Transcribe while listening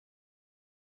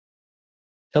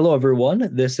Hello, everyone.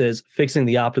 This is Fixing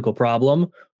the Optical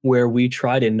Problem, where we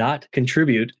try to not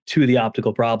contribute to the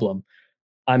optical problem.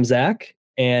 I'm Zach,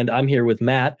 and I'm here with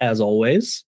Matt, as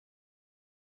always.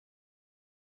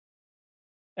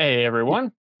 Hey,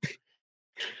 everyone.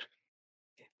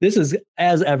 This is,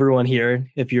 as everyone here,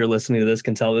 if you're listening to this,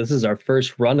 can tell, this is our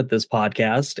first run at this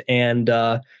podcast. And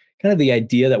kind of the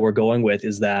idea that we're going with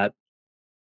is that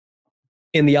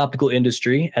in the optical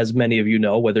industry, as many of you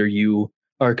know, whether you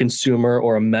are a consumer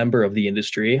or a member of the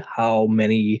industry, how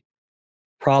many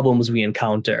problems we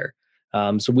encounter.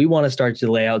 So we want to start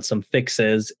to lay out some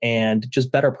fixes and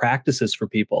just better practices for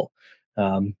people.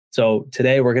 So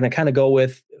today we're going to kind of go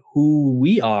with who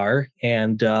we are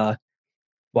and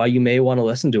why you may want to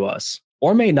listen to us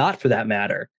or may not for that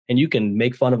matter. And you can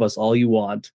make fun of us all you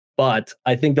want, but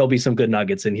I think there'll be some good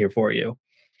nuggets in here for you.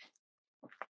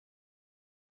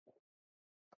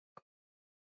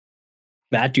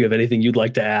 Matt, do you have anything you'd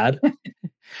like to add?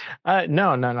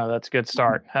 No, that's a good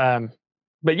start.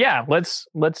 But yeah, let's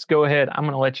go ahead. I'm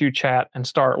going to let you chat and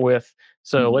start with.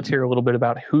 So let's hear a little bit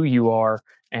about who you are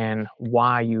and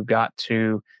why you got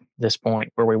to this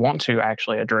point where we want to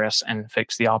actually address and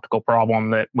fix the optical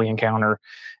problem that we encounter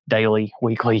daily,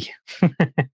 weekly,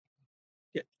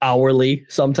 hourly,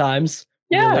 sometimes.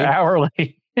 Yeah, really.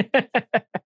 Hourly.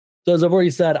 So as I've already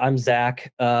said, I'm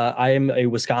Zach. I am a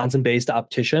Wisconsin-based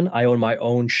optician. I own my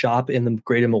own shop in the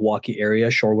greater Milwaukee area,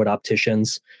 Shorewood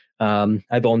Opticians.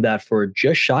 I've owned that for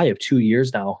just shy of 2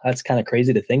 years now. That's kind of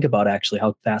crazy to think about, actually,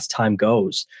 how fast time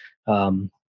goes. It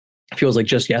feels like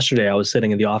just yesterday I was sitting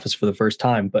in the office for the first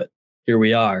time, but here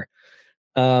we are.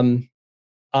 I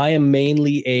am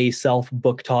mainly a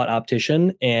self-book-taught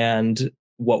optician, and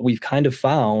what we've kind of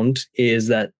found is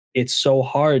that it's so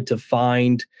hard to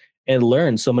find and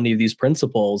learn so many of these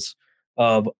principles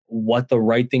of what the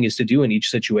right thing is to do in each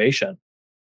situation.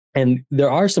 And there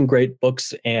are some great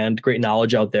books and great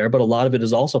knowledge out there, but a lot of it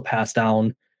is also passed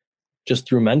down just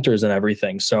through mentors and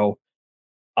everything. So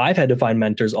I've had to find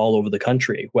mentors all over the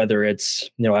country, whether it's,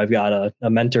 I've got a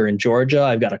mentor in Georgia,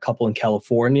 I've got a couple in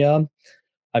California,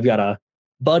 I've got a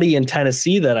buddy in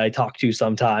Tennessee that I talk to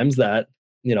sometimes that,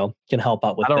 can help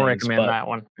out with things. I don't recommend that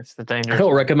one. It's the dangerous. I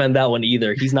don't recommend that one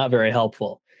either. He's not very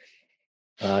helpful.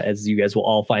 As you guys will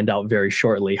all find out very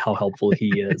shortly how helpful he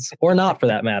is, or not for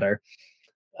that matter.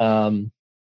 So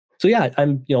yeah,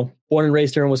 I'm born and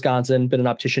raised here in Wisconsin. Been an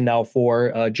optician now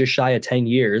for just shy of 10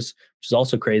 years, which is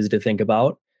also crazy to think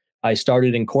about. I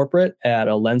started in corporate at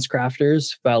a Lens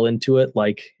Crafters, fell into it.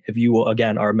 Like if you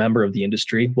again are a member of the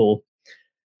industry, we'll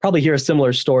probably hear a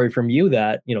similar story from you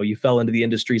that you fell into the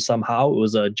industry somehow. It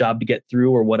was a job to get through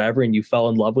or whatever, and you fell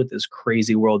in love with this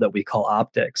crazy world that we call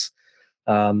optics.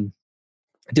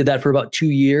 Did that for about 2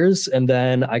 years, and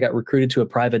then I got recruited to a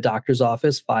private doctor's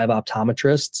office, 5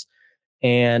 optometrists,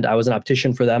 and I was an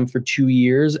optician for them for 2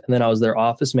 years, and then I was their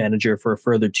office manager for a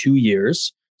further 2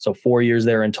 years, so 4 years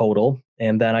there in total.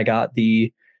 And then I got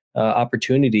the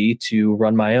opportunity to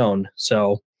run my own,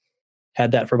 so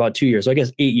had that for about 2 years. So I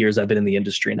guess 8 years I've been in the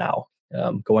industry now,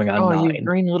 going on 9. You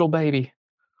green little baby.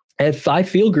 If I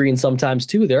feel green sometimes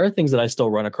too, there are things that I still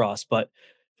run across, but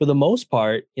for the most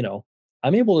part,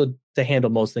 I'm able to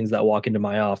handle most things that walk into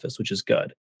my office, which is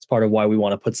good. It's part of why we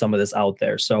want to put some of this out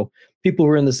there. So people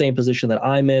who are in the same position that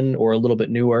I'm in, or a little bit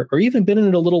newer, or even been in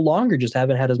it a little longer, just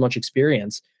haven't had as much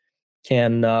experience,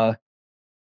 can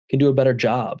do a better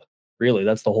job. Really,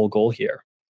 that's the whole goal here.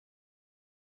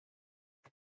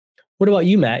 What about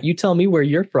you, Matt? You tell me where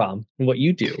you're from and what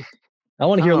you do. I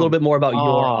want to hear a little bit more about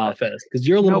your office, because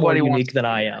you're a little more unique than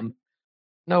I am.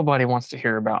 Nobody wants to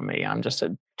hear about me. I'm just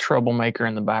a troublemaker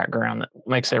in the background that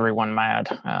makes everyone mad.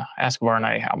 Ask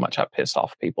Varney how much I piss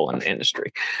off people in the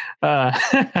industry.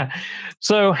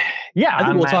 So, yeah. I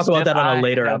think we'll talk about that on a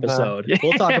later episode.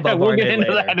 We'll talk about we'll get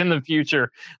into that in the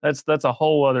future. That's a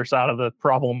whole other side of the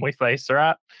problem we face,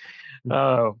 right?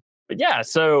 But yeah,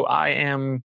 so I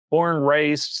am born and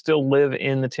raised, still live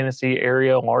in the Tennessee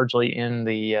area, largely in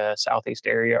the southeast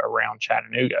area around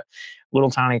Chattanooga.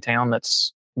 Little tiny town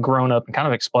that's grown up and kind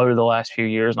of exploded the last few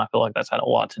years, and I feel like that's had a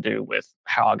lot to do with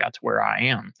how I got to where I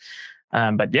am.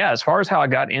 But yeah, as far as how I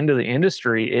got into the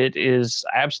industry, it is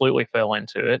absolutely fell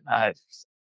into it.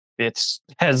 It's,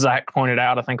 as Zach pointed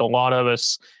out, I think a lot of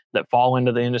us that fall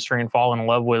into the industry and fall in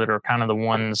love with it are kind of the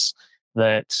ones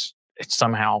that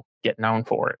somehow get known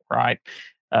for it, right?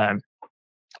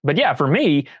 But yeah, for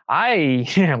me,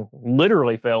 I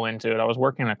literally fell into it. I was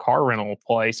working in a car rental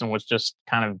place and was just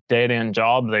kind of dead end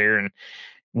job there, and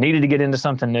needed to get into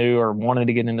something new or wanted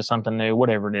to get into something new,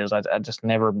 whatever it is. I just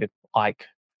never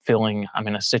feeling I'm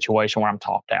in a situation where I'm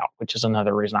topped out, which is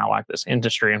another reason I like this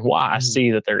industry and why I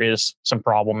see that there is some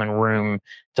problem and room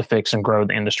to fix and grow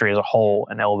the industry as a whole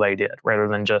and elevate it rather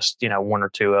than just, one or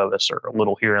two of us or a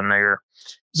little here and there.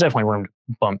 There's definitely room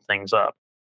to bump things up.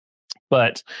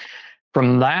 But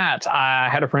from that, I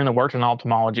had a friend that worked in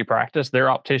ophthalmology practice. Their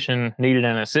optician needed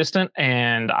an assistant,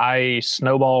 and I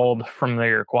snowballed from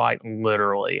there quite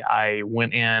literally. I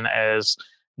went in as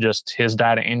just his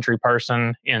data entry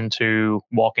person into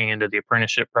walking into the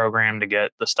apprenticeship program to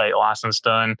get the state license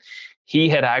done. He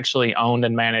had actually owned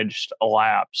and managed a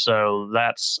lab. So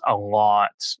that's a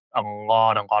lot of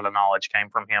knowledge came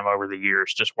from him over the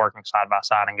years, just working side by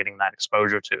side and getting that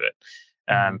exposure to it.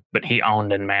 But he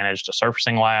owned and managed a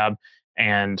surfacing lab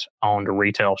and owned a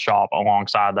retail shop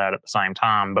alongside that at the same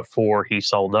time before he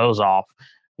sold those off.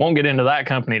 Won't get into that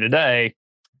company today,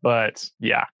 but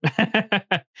yeah,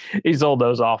 he sold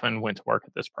those off and went to work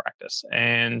at this practice.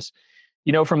 And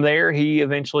from there, he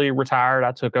eventually retired.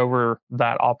 I took over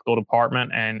that optical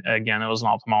department. And again, it was an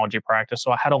ophthalmology practice.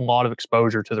 So I had a lot of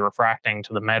exposure to the refracting,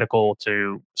 to the medical,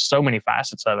 to so many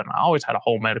facets of it. And I always had a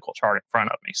whole medical chart in front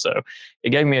of me. So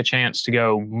it gave me a chance to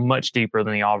go much deeper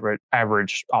than the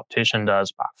average optician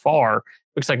does by far,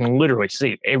 because I can literally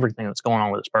see everything that's going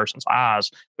on with this person's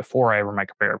eyes before I ever make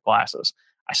a pair of glasses.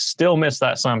 I still miss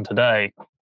that some today,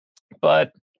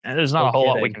 but there's not a whole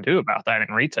lot we can do about that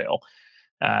in retail.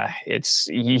 It's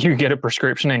you get a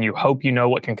prescription and you hope you know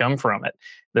what can come from it.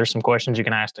 There's some questions you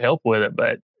can ask to help with it,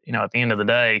 but at the end of the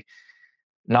day,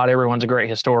 not everyone's a great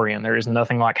historian. There is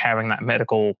nothing like having that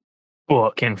medical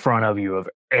book in front of you of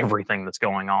everything that's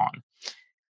going on.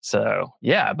 So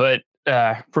yeah, but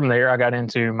from there I got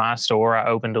into my store. I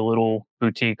opened a little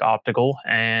boutique optical,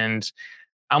 and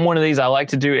I'm one of these, I like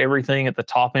to do everything at the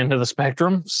top end of the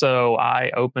spectrum. So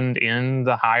I opened in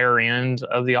the higher end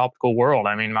of the optical world.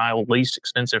 I mean, my least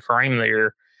expensive frame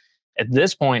there at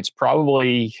this point is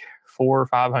probably $400 or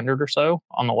 $500 or so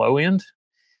on the low end.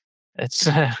 It's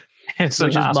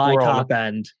which is my top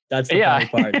end. That's the funny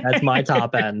part. That's my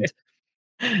top end.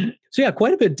 So yeah,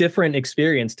 quite a bit different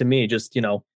experience to me. Just,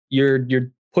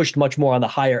 you're pushed much more on the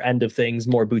higher end of things,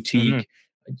 more boutique,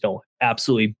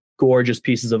 absolutely gorgeous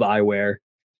pieces of eyewear.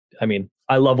 I mean,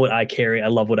 I love what I carry. I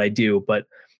love what I do, but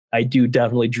I do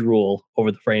definitely drool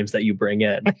over the frames that you bring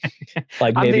in.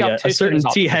 Like maybe a certain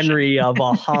T. Henry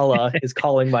Valhalla is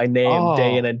calling my name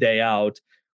day in and day out.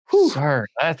 Whew. Sir,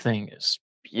 that thing is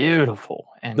beautiful.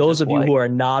 And those of you who are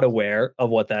not aware of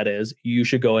what that is, you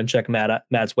should go and check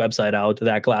Matt's website out,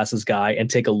 That Glasses Guy, and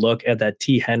take a look at that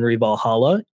T. Henry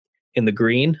Valhalla in the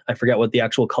green. I forget what the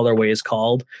actual colorway is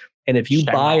called. And if you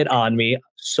buy it on me,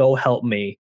 so help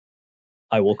me,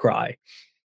 I will cry.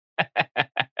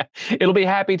 It'll be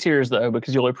happy tears, though,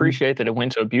 because you'll appreciate that it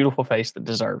went to a beautiful face that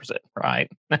deserves it, right?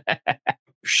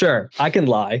 Sure. I can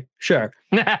lie. Sure.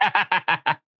 Hey,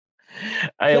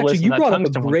 actually, listen, you brought up a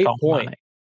great point.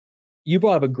 You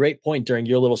brought up a great point during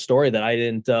your little story that I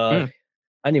didn't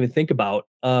even think about.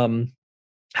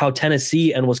 How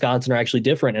Tennessee and Wisconsin are actually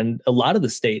different, and a lot of the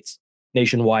states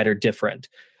nationwide are different.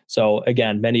 So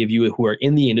again, many of you who are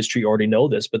in the industry already know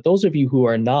this, but those of you who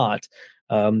are not,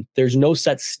 there's no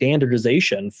set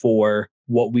standardization for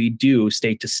what we do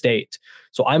state to state.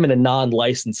 So I'm in a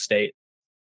non-licensed state.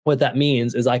 What that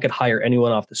means is I could hire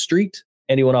anyone off the street.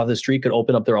 Anyone off the street could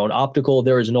open up their own optical.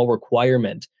 There is no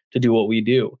requirement to do what we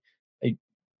do.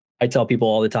 I tell people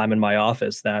all the time in my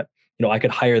office that, I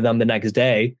could hire them the next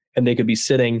day and they could be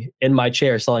sitting in my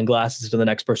chair selling glasses to the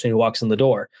next person who walks in the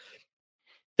door.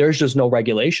 There's just no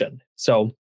regulation.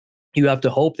 So you have to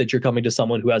hope that you're coming to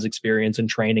someone who has experience and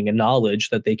training and knowledge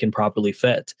that they can properly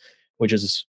fit, which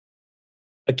is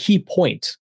a key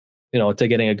point, to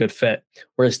getting a good fit.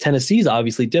 Whereas Tennessee is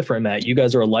obviously different, Matt. You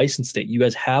guys are a licensed state. You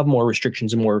guys have more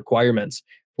restrictions and more requirements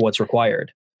for what's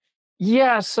required.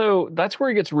 Yeah, so that's where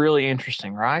it gets really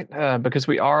interesting, right? Because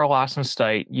we are a licensed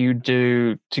state.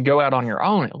 To go out on your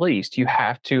own, at least, you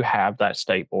have to have that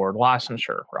state board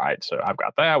licensure, right? So I've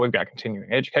got that. We've got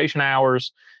continuing education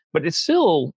hours, but it's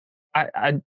still,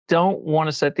 I don't want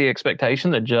to set the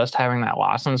expectation that just having that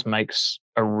license makes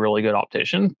a really good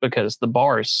optician, because the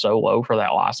bar is so low for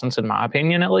that license, in my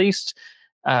opinion, at least.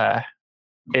 It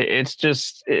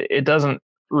doesn't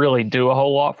really do a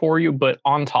whole lot for you. But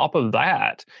on top of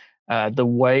that, the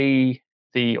way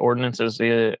the ordinances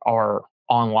are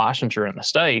on licensure in the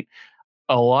state,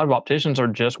 a lot of opticians are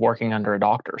just working under a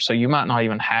doctor. So you might not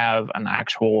even have an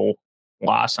actual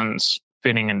license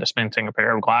fitting and dispensing a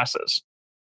pair of glasses.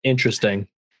 Interesting.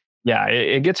 Yeah,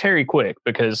 it gets hairy quick,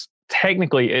 because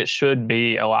technically it should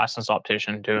be a licensed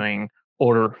optician doing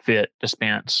order, fit,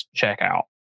 dispense, checkout,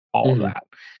 all of that.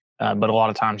 But a lot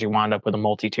of times you wind up with a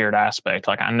multi-tiered aspect.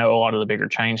 Like I know a lot of the bigger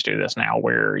chains do this now,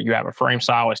 where you have a frame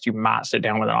stylist, you might sit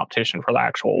down with an optician for the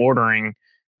actual ordering,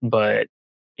 but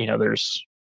there's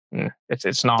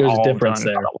it's not There's a all difference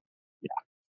done. there.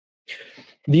 Yeah.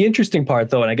 The interesting part,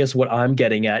 though, and I guess what I'm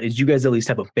getting at is you guys at least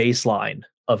have a baseline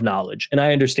of knowledge. And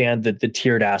I understand that the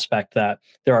tiered aspect that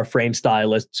there are frame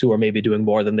stylists who are maybe doing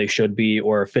more than they should be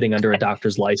or fitting under a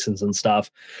doctor's license and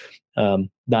stuff.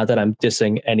 Not that I'm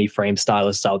dissing any frame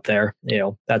stylists out there.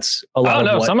 That's a lot Oh of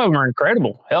no, what some of them are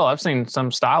incredible. Hell, I've seen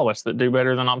some stylists that do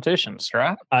better than opticians,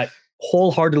 right? I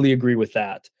wholeheartedly agree with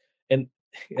that. And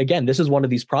again, this is one of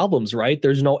these problems, right?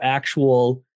 There's no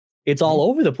actual, it's all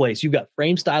over the place. You've got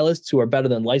frame stylists who are better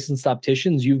than licensed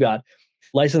opticians. You've got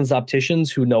licensed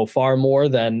opticians who know far more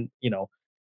than,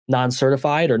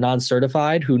 non-certified or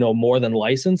non-certified who know more than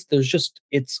licensed.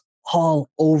 It's all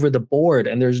over the board.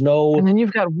 And there's no. And then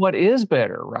you've got what is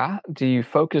better, right? Do you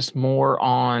focus more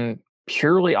on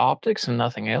purely optics and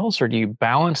nothing else, or do you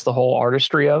balance the whole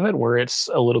artistry of it where it's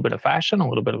a little bit of fashion, a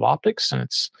little bit of optics, and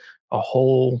it's a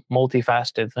whole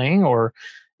multifaceted thing? Or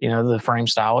the frame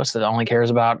stylist that only cares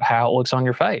about how it looks on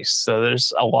your face. So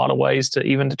there's a lot of ways to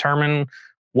even determine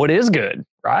what is good,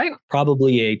 right?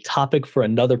 Probably a topic for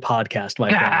another podcast, my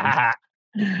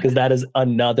friend, because that is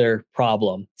another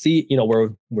problem. See,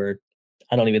 we're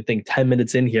I don't even think 10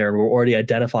 minutes in here, we're already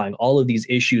identifying all of these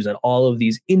issues and all of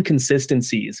these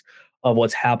inconsistencies of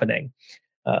what's happening.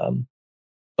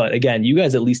 But again, you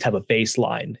guys at least have a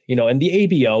baseline, and the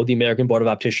ABO, the American Board of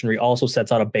Opticianry, also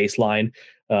sets out a baseline,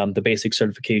 the basic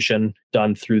certification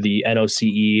done through the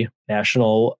NOCE,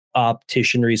 National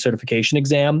Opticianry Certification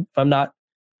Exam, if I'm not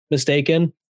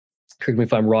mistaken. Correct me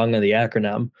if I'm wrong on the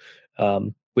acronym,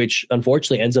 which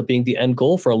unfortunately ends up being the end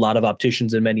goal for a lot of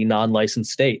opticians in many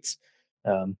non-licensed states.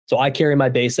 So I carry my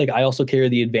basic. I also carry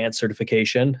the advanced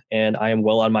certification, and I am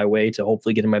well on my way to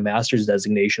hopefully getting my master's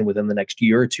designation within the next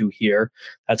year or two here.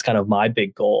 That's kind of my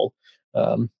big goal.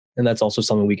 And that's also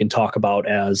something we can talk about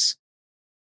as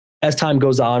time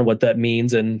goes on, what that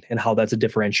means and how that's a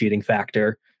differentiating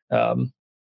factor.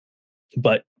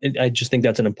 But I just think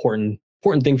that's an important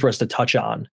thing for us to touch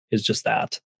on, is just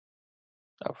that.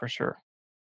 Oh, for sure.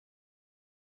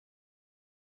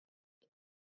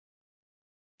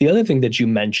 The other thing that you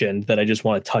mentioned that I just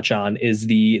want to touch on is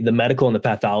the medical and the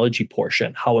pathology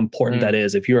portion, how important that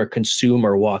is if you're a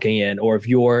consumer walking in, or if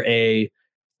you're a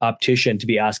optician, to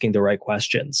be asking the right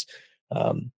questions.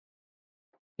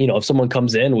 If someone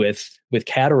comes in with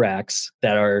cataracts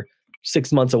that are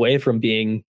 6 months away from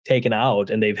being taken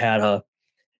out, and they've had a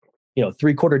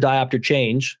 3/4 diopter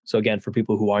change. So again, for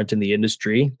people who aren't in the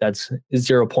industry, that's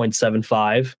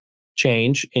 0.75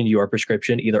 change in your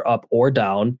prescription, either up or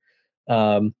down.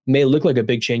 May look like a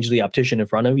big change to the optician in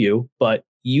front of you, but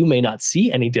you may not see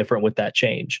any different with that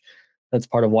change. That's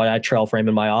part of why I trail frame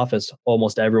in my office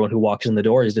almost everyone who walks in the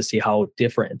door, is to see how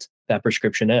different that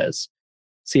prescription is,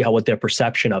 see what their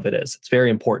perception of it is. It's very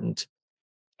important.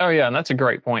 Oh yeah, and that's a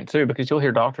great point too, because you'll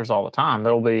hear doctors all the time.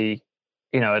 There'll be,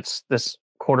 it's this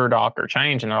quarter doctor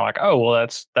change, and they're like, "Oh, well,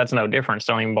 that's no difference.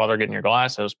 Don't even bother getting your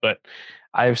glasses." But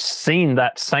I've seen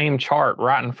that same chart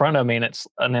right in front of me, and it's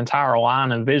an entire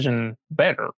line of vision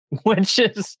better, which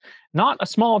is not a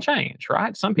small change,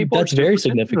 right? Some people That's are very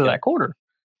super sensitive to significant. that quarter.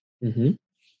 Mm-hmm.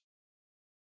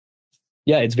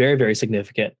 Yeah, it's very, very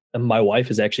significant. And my wife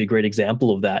is actually a great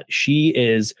example of that. She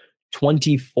is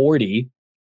 20/40,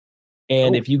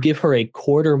 and if you give her a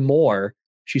quarter more,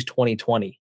 she's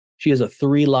 20/20. She has a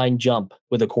 3-line jump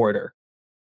with a quarter.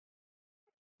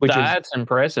 That's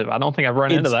impressive. I don't think I've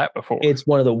run into that before. It's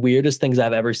one of the weirdest things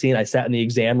I've ever seen. I sat in the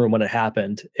exam room when it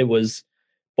happened. It was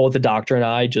both the doctor and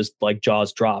I just like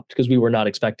jaws dropped, because we were not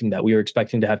expecting that. We were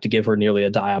expecting to have to give her nearly a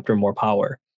diopter more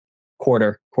power,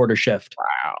 quarter shift.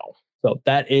 Wow. So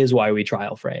that is why we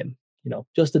trial frame,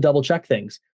 just to double check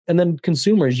things. And then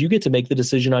consumers, you get to make the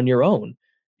decision on your own.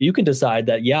 You can decide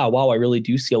that, yeah, wow, I really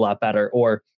do see a lot better,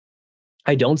 or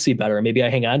I don't see better. Maybe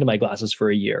I hang on to my glasses for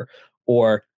a year,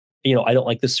 or, I don't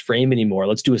like this frame anymore.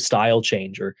 Let's do a style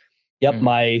change. Or, yep,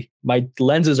 my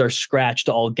lenses are scratched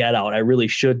to all get out. I really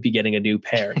should be getting a new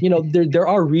pair. There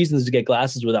are reasons to get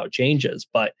glasses without changes,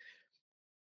 but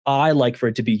I like for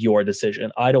it to be your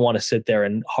decision. I don't want to sit there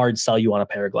and hard sell you on a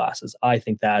pair of glasses. I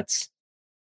think that's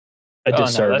a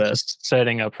disservice. No, that's just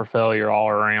setting up for failure all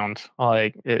around.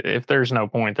 Like, if there's no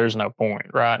point, there's no point,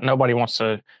 right? Nobody wants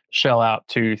to shell out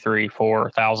 $2,000, $3,000,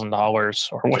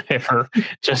 $4,000 or whatever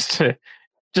just to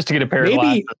get a pair of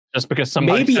glasses, just because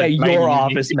somebody maybe at your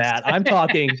office, Matt. I'm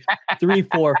talking $300,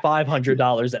 $400,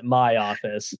 $500 at my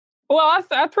office. Well,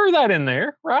 I threw that in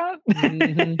there, right?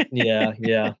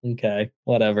 Yeah. Okay,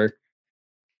 whatever.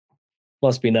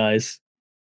 Must be nice.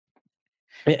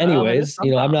 Anyways,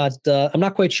 Sometimes. I'm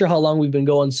not quite sure how long we've been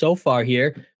going so far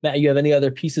here. Matt, you have any other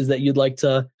pieces that you'd like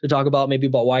to talk about, maybe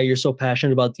about why you're so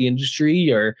passionate about the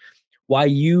industry or why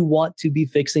you want to be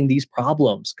fixing these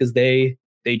problems? Because they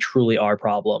truly are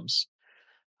problems.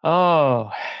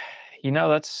 Oh,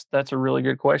 that's a really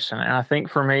good question. And I think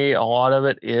for me, a lot of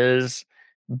it is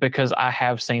because I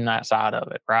have seen that side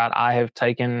of it, right? I have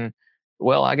taken,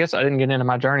 well, I guess I didn't get into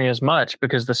my journey as much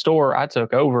because the store I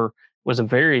took over was a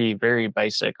very, very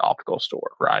basic optical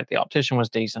store, right? The optician was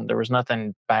decent. There was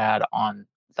nothing bad on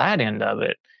that end of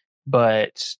it,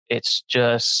 but it's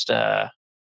just, I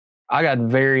got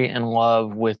very in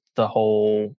love with the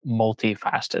whole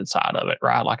multifaceted side of it,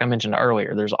 right? Like I mentioned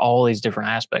earlier, there's all these different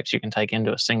aspects you can take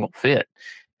into a single fit.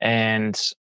 And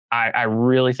I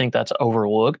really think that's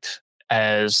overlooked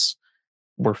as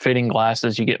we're fitting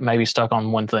glasses. You get maybe stuck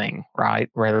on one thing, right?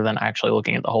 Rather than actually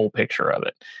looking at the whole picture of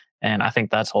it. And I think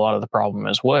that's a lot of the problem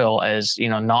as well as,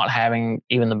 not having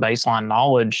even the baseline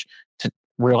knowledge to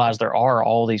realize there are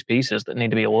all these pieces that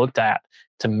need to be looked at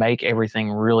to make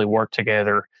everything really work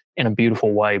together in a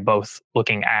beautiful way, both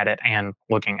looking at it and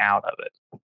looking out of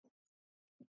it.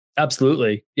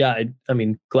 Absolutely. Yeah. I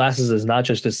mean, glasses is not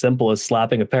just as simple as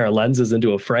slapping a pair of lenses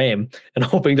into a frame and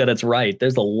hoping that it's right.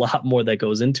 There's a lot more that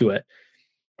goes into it.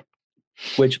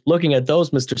 Which, looking at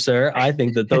those, Mr. Sir, I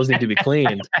think that those need to be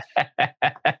cleaned.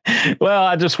 Well,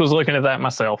 I just was looking at that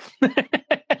myself.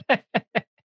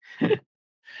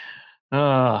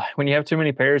 When you have too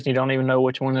many pairs and you don't even know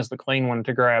which one is the clean one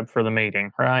to grab for the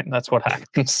meeting, right? That's what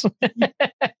happens.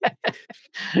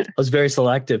 I was very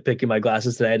selective picking my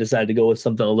glasses today. I decided to go with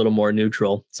something a little more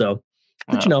neutral. So,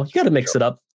 but you got to mix it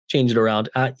up, change it around.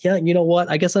 Yeah, you know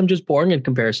what? I guess I'm just boring in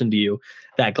comparison to you,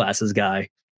 that glasses guy.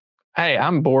 Hey,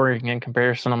 I'm boring in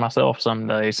comparison to myself some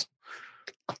days.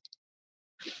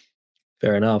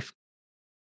 Fair enough.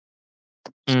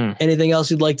 Anything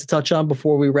else you'd like to touch on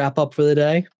before we wrap up for the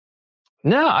day?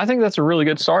 No, I think that's a really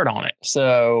good start on it.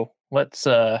 So let's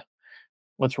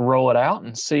roll it out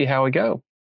and see how we go.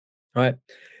 All right.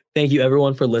 Thank you,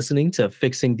 everyone, for listening to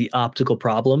Fixing the Optical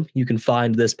Problem. You can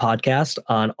find this podcast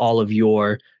on all of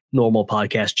your normal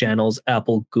podcast channels,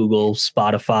 Apple, Google,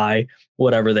 Spotify,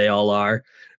 whatever they all are.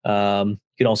 You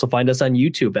can also find us on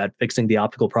YouTube at Fixing the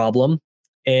Optical Problem.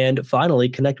 And finally,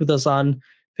 connect with us on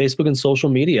Facebook and social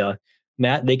media.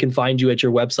 Matt, they can find you at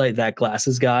your website, That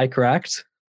Glasses Guy, correct?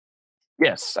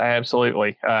 Yes,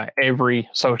 absolutely. Every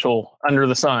social under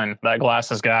the sun, That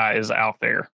Glasses Guy is out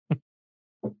there.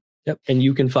 Yep. And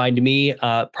you can find me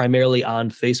primarily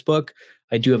on Facebook.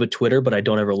 I do have a Twitter, but I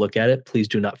don't ever look at it. Please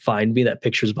do not find me. That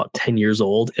picture is about 10 years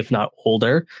old, if not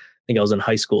older. I think I was in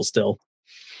high school still.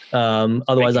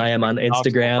 Otherwise, I am on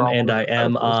Instagram and I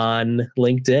am on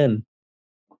LinkedIn.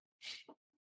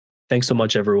 Thanks so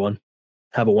much, everyone.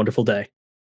 Have a wonderful day.